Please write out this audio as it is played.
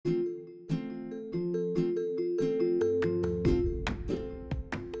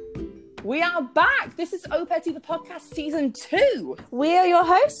We are back. This is Opeti, the podcast, season 2. We are your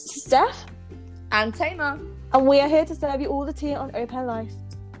hosts, Steph and Tamar. And we are here to serve you all the tea on Open Life.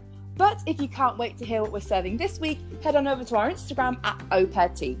 But if you can't wait to hear what we're serving this week, head on over to our Instagram at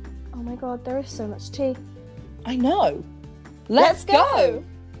Opeti. Oh my god, there is so much tea. I know. Let's go.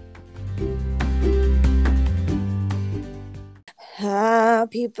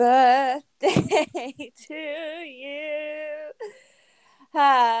 Happy birthday to you.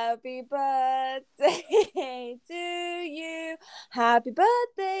 Happy birthday to you. Happy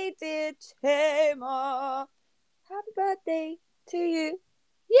birthday, dear Tamar. Happy birthday to you.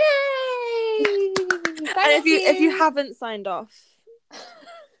 Yay! And if you haven't signed off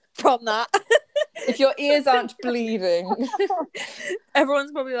from that, if your ears aren't bleeding,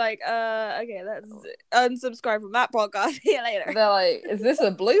 everyone's probably like, okay, let's unsubscribe from that podcast. See you later. They're like, is this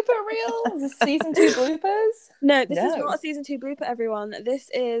a blooper reel? Is this season 2 bloopers? No, this is not a season 2 blooper, everyone. This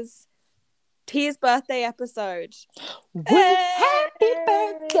is T's birthday episode. Happy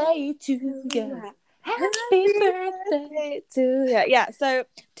birthday to you. Happy birthday to you. Yeah, so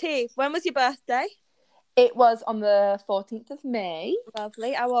T, when was your birthday? It was on the 14th of May.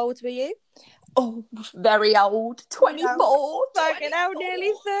 Lovely. How old were you? Oh, very old. 24. Fucking hell,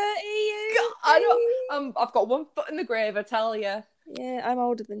 nearly 30 years. God, I've got one foot in the grave, I tell you. Yeah, I'm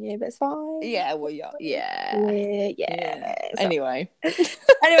older than you, but it's fine. Yeah, well, yeah. Anyway. Anyway,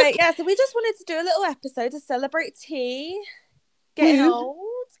 yeah, so we just wanted to do a little episode to celebrate T getting old.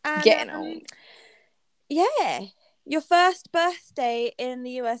 And, getting old. Yeah. Your first birthday in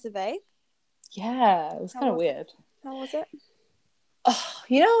the US of A. Yeah, it was kind of weird. How was it? Oh,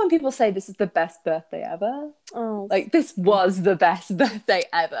 you know when people say this is the best birthday ever? Oh. Like, this was the best birthday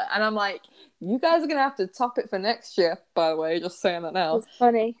ever. And I'm like, you guys are going to have to top it for next year, by the way, just saying that now. That's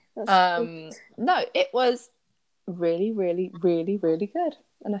funny. No, it was really, really, really, really good.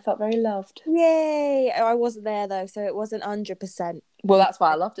 And I felt very loved. Yay! I wasn't there, though, so it wasn't 100%. Well, that's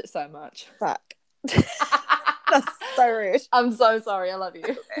why I loved it so much. Fuck. That's so rude. I'm so sorry. I love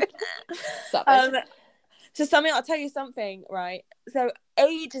you. So I'll tell you something, right? So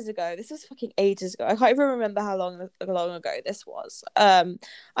ages ago, this was fucking ages ago. I can't even remember how long ago this was. I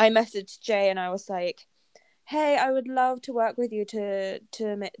messaged Jay and I was like, "Hey, I would love to work with you to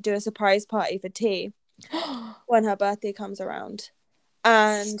do a surprise party for T when her birthday comes around."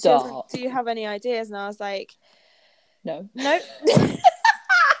 And she was like, "Do you have any ideas?" And I was like, "No."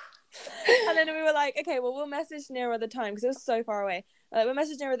 And then we were like, okay, well, we'll message nearer the time because it was so far away. We'll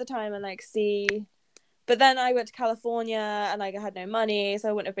message nearer the time and like see. But then I went to California and like I had no money, so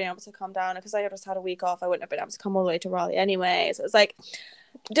I wouldn't have been able to come down because I just had a week off. I wouldn't have been able to come all the way to Raleigh anyway. So it was like,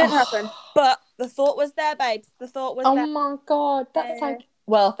 didn't happen. But the thought was there, babes. The thought was there. Oh my god, that's like.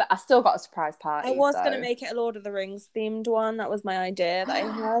 Well, I still got a surprise party. I was gonna make it a Lord of the Rings themed one. That was my idea that I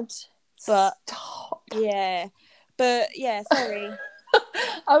had. But yeah, sorry.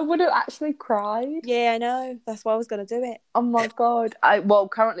 I would have actually cried. Yeah, I know. That's why I was going to do it. Oh my god.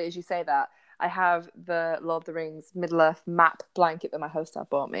 Currently, as you say that, I have the Lord of the Rings Middle-earth map blanket that my host had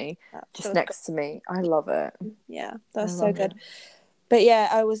bought me just next to me. I love it. Yeah, that's so good. But yeah,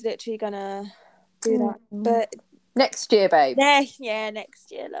 I was literally going to do that. But next year, babe. Yeah,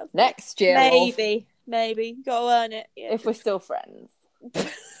 next year, love. Next year, maybe. Got to earn it. Yeah. If we're still friends.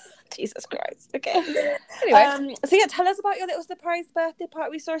 Jesus Christ. Okay. Anyway. So yeah, tell us about your little surprise birthday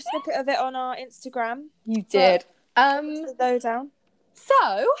party. We saw a snippet of it on our Instagram. You did. Go down.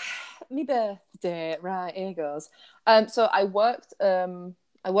 So, my birthday. Right, here goes. So I worked on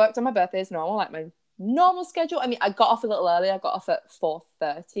my birthday as normal, like my normal schedule. I mean, I got off a little early. I got off at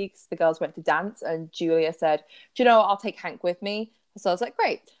 4:30 because the girls went to dance and Julia said, "Do you know what? I'll take Hank with me." So I was like,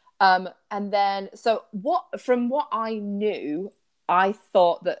 great. And then, from what I knew, I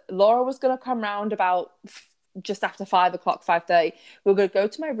thought that Laura was going to come round about just after 5 o'clock, 5:30. We were going to go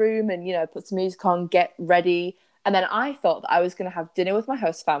to my room and, put some music on, get ready. And then I thought that I was going to have dinner with my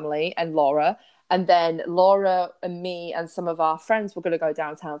host family and Laura. And then Laura and me and some of our friends were going to go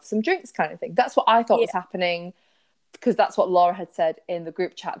downtown for some drinks kind of thing. That's what I thought was happening because that's what Laura had said in the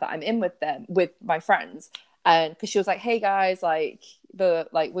group chat that I'm in with my friends. And because she was like, "Hey guys, we're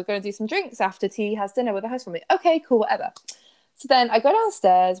going to do some drinks after T has dinner with the host family." Okay, cool, whatever. So then I go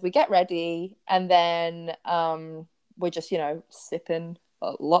downstairs, we get ready, and then we're just, sipping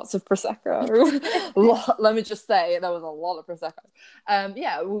lots of Prosecco. Let me just say, there was a lot of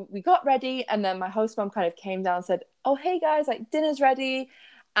Prosecco. We got ready, and then my host mom kind of came down and said, "Oh, hey guys, dinner's ready."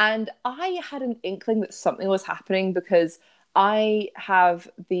 And I had an inkling that something was happening because I have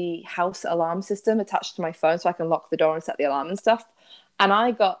the house alarm system attached to my phone so I can lock the door and set the alarm and stuff. And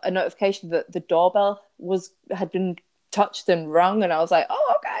I got a notification that the doorbell had been touched and rung, and I was like,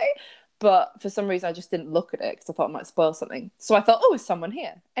 oh, okay. but for some reason I just didn't look at it because I thought I might spoil something. So I thought, oh, is someone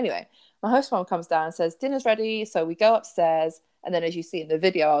here? Anyway, my host mom comes down and says, dinner's ready. So we go upstairs. And then as you see in the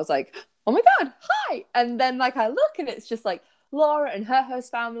video, I was like, oh my God, hi. And then like I look and it's just like Laura and her host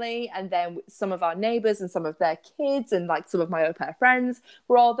family, and then some of our neighbors and some of their kids and like some of my au pair friends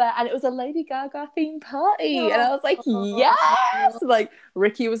were all there, and it was a Lady Gaga themed party. And I was like, yes. Like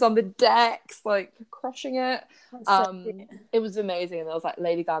Ricky was on the decks like crushing it. It was amazing. And there was like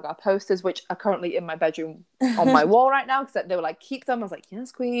Lady Gaga posters, which are currently in my bedroom on my wall right now, because they were like, keep them. I was like,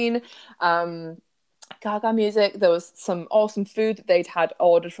 yes, queen. Gaga music. There was some awesome food that they'd had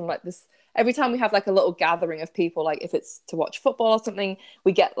ordered from like this. Every time we have like a little gathering of people, like if it's to watch football or something,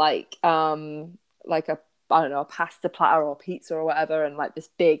 we get like a, I don't know, a pasta platter or pizza or whatever, and like this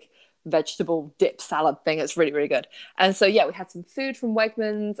big vegetable dip salad thing. It's really, really good. And so yeah, we had some food from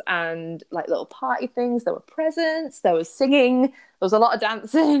Wegmans and like little party things. There were presents, there was singing, there was a lot of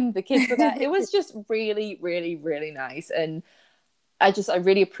dancing, the kids were there. It was just really, really, really nice. And I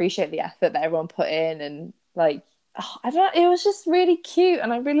really appreciate the effort that everyone put in, and like, it was just really cute,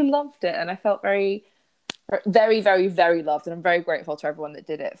 and I really loved it, and I felt very, very, very, very loved, and I'm very grateful to everyone that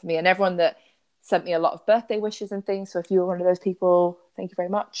did it for me, and everyone that sent me a lot of birthday wishes and things. So if you were one of those people, thank you very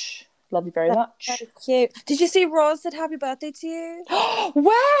much. Love you very much. Very cute. Did you see Roz said happy birthday to you? Where? No,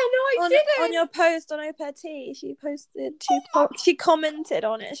 I didn't. On your post on Au Pair Tea, she posted. She commented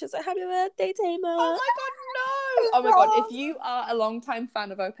on it. She was like, "Happy birthday, Tamer." Oh my God, no! Oh my God, if you are a long-time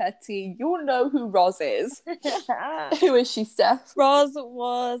fan of Au Pair Tea, you'll know who Roz is. Who is she, Steph? Roz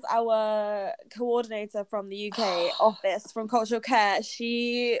was our coordinator from the UK office from Cultural Care.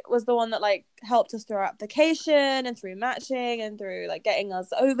 She was the one that like helped us through our application and through matching and through like getting us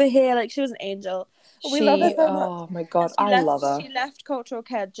over here. Like she was an angel. We love her so much. Oh my God, I love her. She left Cultural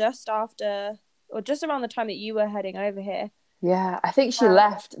Care just after, or just around the time that you were heading over here. Yeah, I think she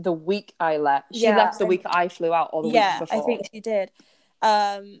left the week I left. She left the week I flew out, or the week before. I think she did.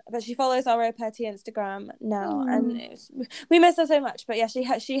 But she follows our Au Pair Tea Instagram now, and we miss her so much. But yeah,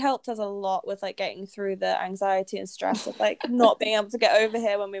 she helped us a lot with like getting through the anxiety and stress of like not being able to get over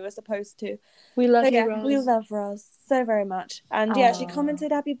here when we were supposed to. We love you, Roz. We love Roz so very much, and she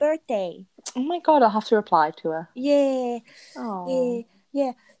commented happy birthday. Oh my God, I'll have to reply to her. Yeah.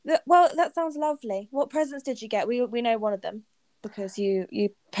 Yeah. Well, that sounds lovely. What presents did you get? We know one of them because you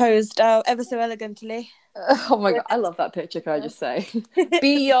posed ever so elegantly. Oh my God, I love that picture, can I just say?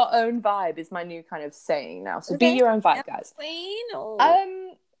 Be your own vibe is my new kind of saying now. So be your own vibe, guys. Queen or...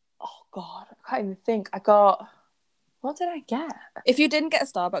 Oh God, I can't even think. What did I get? If you didn't get a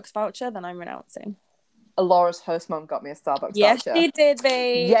Starbucks voucher, then I'm renouncing. Laura's host mum got me a Starbucks voucher. Yes, she did,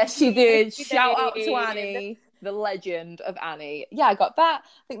 babe. Yes, she did. Shout out to Annie, the legend of Annie. Yeah, I got that.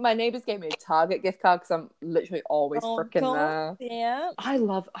 I think my neighbours gave me a Target gift card because I'm literally always freaking there. Yeah. I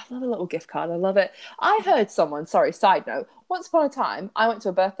love a little gift card. I love it. I heard someone, side note, once upon a time, I went to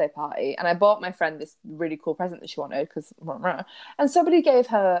a birthday party and I bought my friend this really cool present that she wanted and somebody gave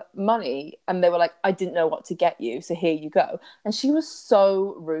her money and they were like, I didn't know what to get you, so here you go. And she was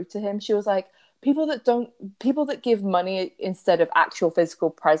so rude to him. She was like, people that give money instead of actual physical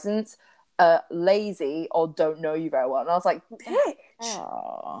presents are lazy or don't know you very well. And I was like,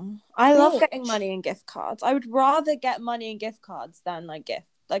 bitch. I love getting money and gift cards. I would rather get money and gift cards than a gift.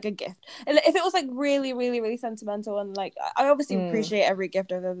 And if it was like really, really, really sentimental, and like I obviously appreciate every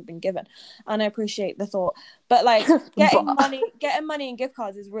gift I've ever been given, and I appreciate the thought, but like getting money and gift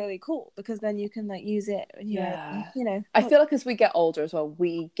cards is really cool because then you can like use it. You know. I feel like as we get older as well,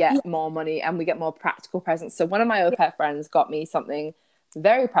 we get more money and we get more practical presents. So one of my au pair friends got me something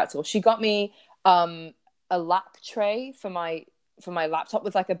very practical. She got me a lap tray for my laptop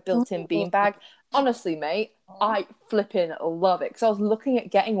with like a built-in beanbag. Honestly, mate, I flipping love it because I was looking at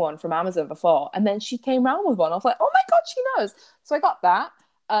getting one from Amazon before, and then she came round with one. I was like, oh my God, she knows. So I got that.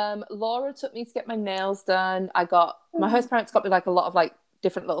 Laura took me to get my nails done. My host parents got me like a lot of like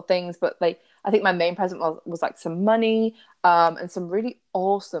different little things, but like I think my main present was like some money and some really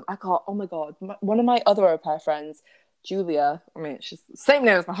awesome. I got, oh my God, one of my other au pair friends, Julia. I mean, she's the same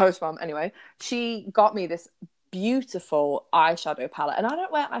name as my host mom. Anyway, she got me this beautiful eyeshadow palette, and I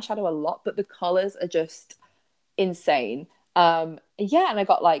don't wear eyeshadow a lot, but the colors are just insane. And I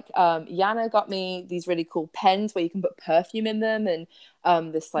got like Yana got me these really cool pens where you can put perfume in them,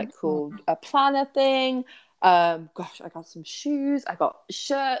 and this like cool planner thing. I got some shoes, I got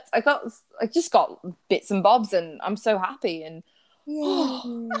shirts, I just got bits and bobs, and I'm so happy. And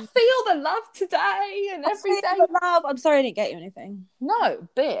I feel the love today and every day. Love. I'm sorry I didn't get you anything. No,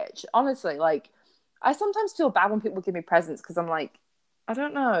 bitch. Honestly, like I sometimes feel bad when people give me presents because I'm like, I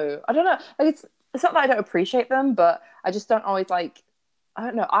don't know. Like it's not that I don't appreciate them, but I just don't always like I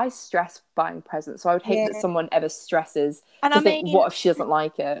don't know. I stress buying presents, so I would hate that Yeah. someone ever stresses And to I think, mean, what if she doesn't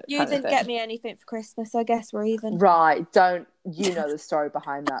like it, you kind of didn't get thing. me anything for Christmas, so I guess we're even. Right? Don't you know the story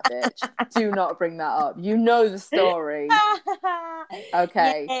behind that, bitch? Do not bring that up. You know the story. Yeah,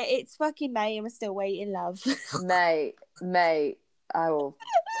 Okay, it's fucking May and we're still waiting, love. mate. I will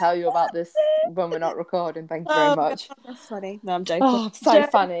tell you about this when we're not recording. Thank you very Oh god, much. that's funny. No, I'm joking. Oh, so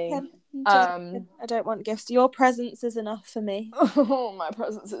funny. I'm joking. I don't want gifts. Your presence is enough for me. Oh, my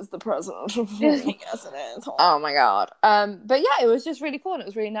presence is the present. Yes, it is. Oh my god. But yeah, it was just really cool and it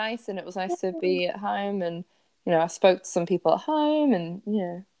was really nice and it was nice to be at home and I spoke to some people at home and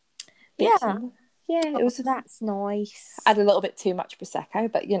Yeah. Yeah, it was That's nice. I had a little bit too much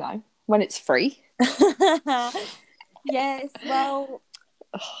prosecco, but when it's free. Yes, well,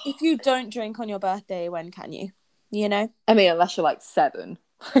 if you don't drink on your birthday, when can you? I mean, unless you're like 7.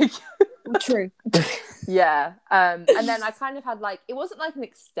 True. Yeah. And then I kind of had it wasn't like an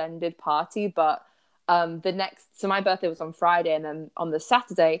extended party, but so my birthday was on Friday, and then on the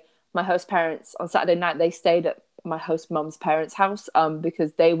Saturday, my host parents on Saturday night, they stayed at my host mum's parents' house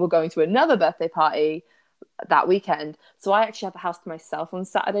because they were going to another birthday party that weekend. So I actually had the house to myself on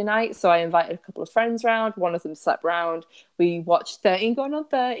Saturday night. So I invited a couple of friends round. One of them slept round. We watched 13 Going on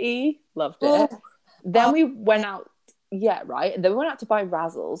 30. Loved it. Then we went out. Yeah, right. And then we went out to buy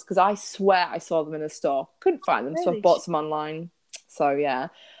Razzles because I swear I saw them in a store. Couldn't find them, so I bought some online. So yeah.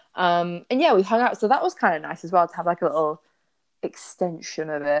 And yeah, we hung out. So that was kind of nice as well to have a little extension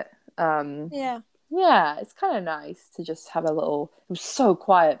of it. Yeah, it's kind of nice to just have a little. It was so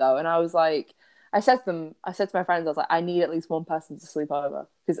quiet though, and I was like, I said to my friends, I was like, I need at least one person to sleep over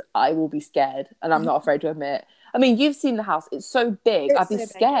because I will be scared, and I'm not afraid to admit. I mean, you've seen the house; it's so big. I'd be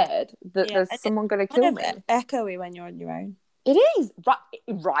scared that there's someone going to kill me. Echoey when you're on your own. It is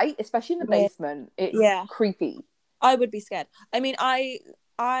right, especially in the basement. It's creepy. I would be scared. I mean,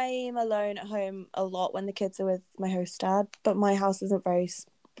 I'm alone at home a lot when the kids are with my host dad, but my house isn't very,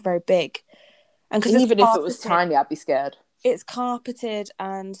 very big. And even if it was tiny, I'd be scared. It's carpeted,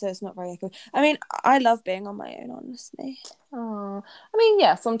 and so it's not very echoey. I mean, I love being on my own, honestly. Oh, I mean,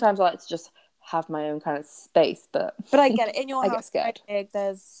 yeah. Sometimes I like to just have my own kind of space, but I get it. In your house, get scared.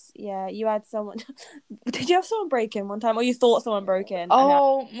 You had someone. Did you have someone break in one time, or you thought someone broke in?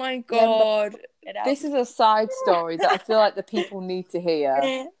 Oh my god, this is a side story that I feel like the people need to hear.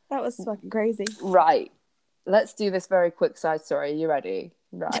 Yeah, that was fucking crazy. Right, let's do this very quick side story. Are you ready?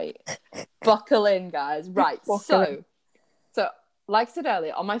 Right, buckle in, guys. Right, so like I said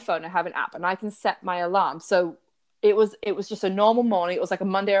earlier, on my phone I have an app and I can set my alarm. So it was just a normal morning. It was like a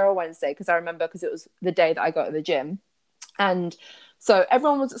Monday or a Wednesday because I remember because it was the day that I got to the gym. And so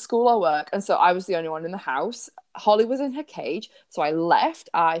everyone was at school or work, and so I was the only one in the house. Holly was in her cage, so I left.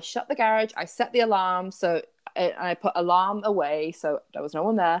 I shut the garage. I set the alarm, so I put alarm away, so there was no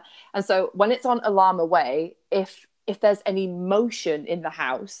one there. And so when it's on alarm away, if there's any motion in the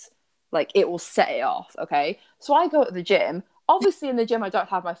house, it will set it off. Okay, so I go to the gym. Obviously, in the gym, I don't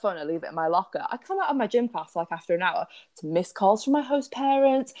have my phone. I leave it in my locker. I come out of my gym class after an hour to miss calls from my host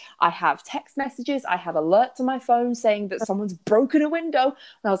parents. I have text messages. I have alerts on my phone saying that someone's broken a window. And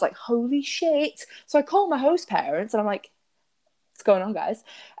I was like, holy shit. So I called my host parents and I'm like, what's going on, guys?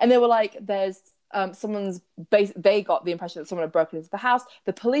 And they were like, there's they got the impression that someone had broken into the house.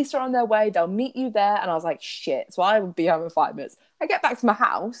 The police are on their way. They'll meet you there. And I was like, shit. So I would be home in 5 minutes. I get back to my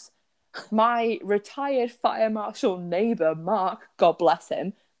house. My retired fire marshal neighbour, Mark, God bless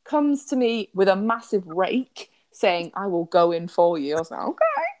him, comes to me with a massive rake saying, I will go in for you. I was like,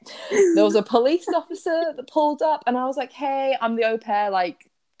 okay. There was a police officer that pulled up and I was like, hey, I'm the au pair,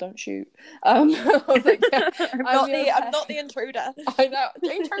 don't shoot. I was like, yeah, I'm not the intruder. I know,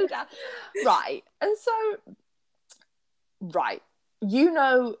 the intruder. Right. And so, right.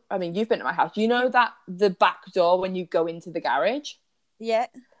 I mean, you've been to my house. You know that the back door when you go into the garage? Yeah.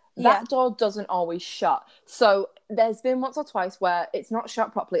 That door doesn't always shut. So there's been once or twice where it's not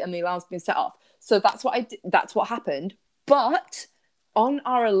shut properly and the alarm's been set off. So that's what happened. But on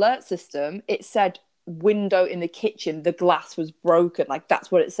our alert system, it said window in the kitchen, the glass was broken. That's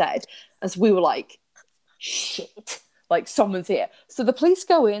what it said. And so we were like, shit, someone's here. So the police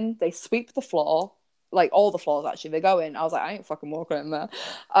go in, they sweep the floor. All the floors actually, they go in. I was like, I ain't fucking walking in there.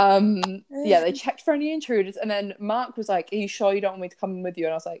 Yeah, they checked for any intruders, and then Mark was like, are you sure you don't want me to come in with you?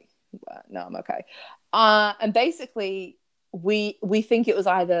 And I was like, no, I'm okay. And basically we think it was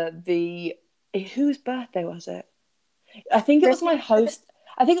either whose birthday was it? I think it was my host.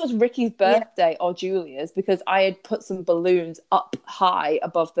 I think it was Ricky's birthday or Julia's because I had put some balloons up high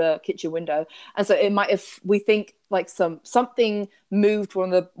above the kitchen window, and so it might have. We think something moved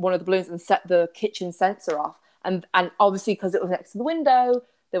one of the balloons and set the kitchen sensor off, And obviously, because it was next to the window,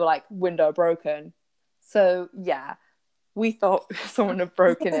 they were like, window broken. So, yeah, we thought someone had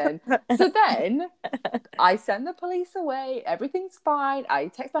broken in. So then I send the police away. Everything's fine. I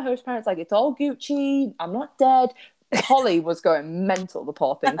text my host parents, like, it's all Gucci. I'm not dead. Holly was going mental, the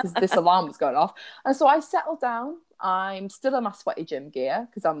poor thing, because this alarm was going off. And so I settled down. I'm still in my sweaty gym gear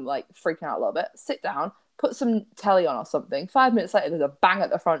because I'm like freaking out a little bit. Sit down, put some telly on or something. 5 minutes later, there's a bang at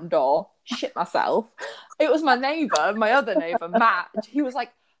the front door. Shit myself. It was my neighbour, my other neighbour, Matt. He was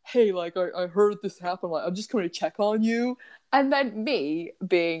like, hey, like, I heard this happen. Like, I'm just coming to check on you. And then me,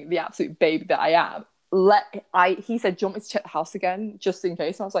 being the absolute baby that I am, he said, do you want me to check the house again, just in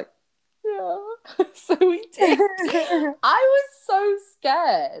case? And I was like, yeah. So we did. I was so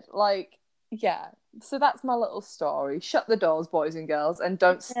scared. Like, yeah. So that's my little story. Shut the doors, boys and girls, and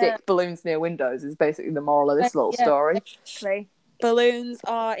don't stick balloons near windows is basically the moral of this little story. Exactly. Balloons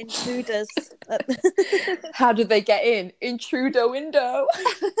are intruders. How did they get in? Intruder window.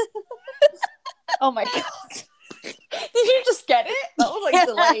 Oh my god. Did you just get it? That was like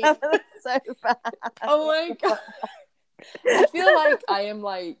delayed. That was so bad. Oh my god. I feel like I am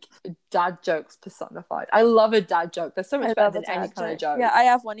like dad jokes personified. I love a dad joke. They're so much better than any kind of joke. Yeah, I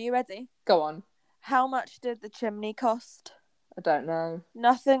have one. Are you ready? Go on. How much did the chimney cost? I don't know.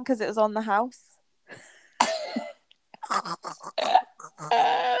 Nothing, because it was on the house.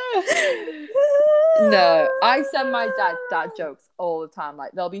 No, I send my dad jokes all the time.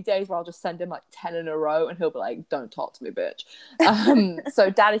 Like, there'll be days where I'll just send him like 10 in a row and he'll be like, don't talk to me, bitch. So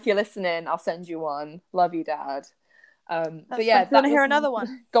dad, if you're listening, I'll send you one. Love you, dad. But yeah, do you want to hear another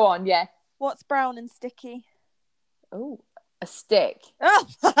one? Go on. Yeah. What's brown and sticky? Oh, a stick. Oh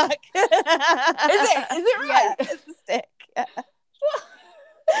fuck. Is it right? Yeah, it's a stick.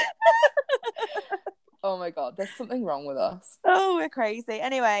 Oh my god, there's something wrong with us. Oh, we're crazy.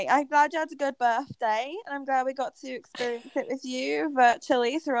 Anyway, I'm glad you had a good birthday, and I'm glad we got to experience it with you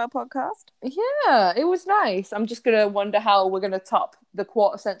virtually through our podcast. Yeah, it was nice. I'm just gonna wonder how we're gonna top the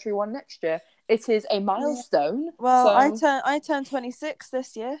quarter century one next year. It is a milestone. Well, so... I turned 26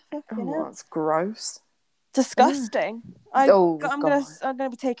 this year. Oh, that's gross. Disgusting. I'm gonna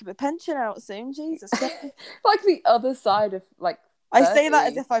be taking my pension out soon. Jesus. Like the other side of like. 30. I say that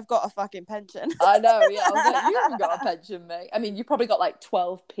as if I've got a fucking pension. I know, yeah. I was like, you haven't got a pension, mate. I mean, you probably got like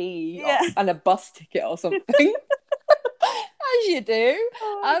 12p and a bus ticket or something. As you do.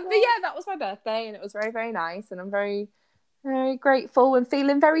 But yeah, that was my birthday and it was very, very nice. And I'm very, very grateful and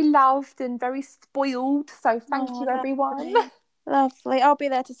feeling very loved and very spoiled. So thank you, everyone. Lovely. I'll be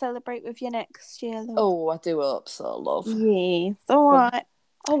there to celebrate with you next year, love. Oh, I do hope so, love. Yes. All right.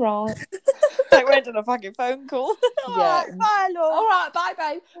 All right. Like we're doing a fucking phone call. Yeah. Bye, love. All right. Bye,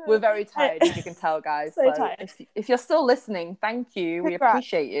 babe. We're very tired, as you can tell, guys. So tired. If you're still listening, thank you. Congrats. We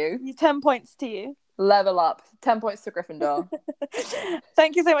appreciate you. 10 points to you. Level up. 10 points to Gryffindor.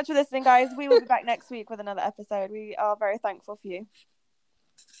 Thank you so much for listening, guys. We will be back next week with another episode. We are very thankful for you.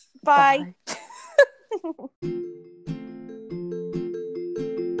 Bye.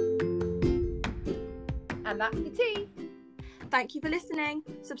 And that's the tea. Thank you for listening.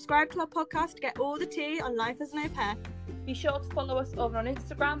 Subscribe to our podcast to get all the tea on life as an au pair. Be sure to follow us over on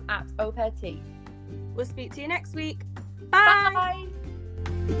Instagram at aupairtea. We'll speak to you next week. Bye.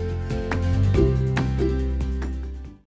 Bye.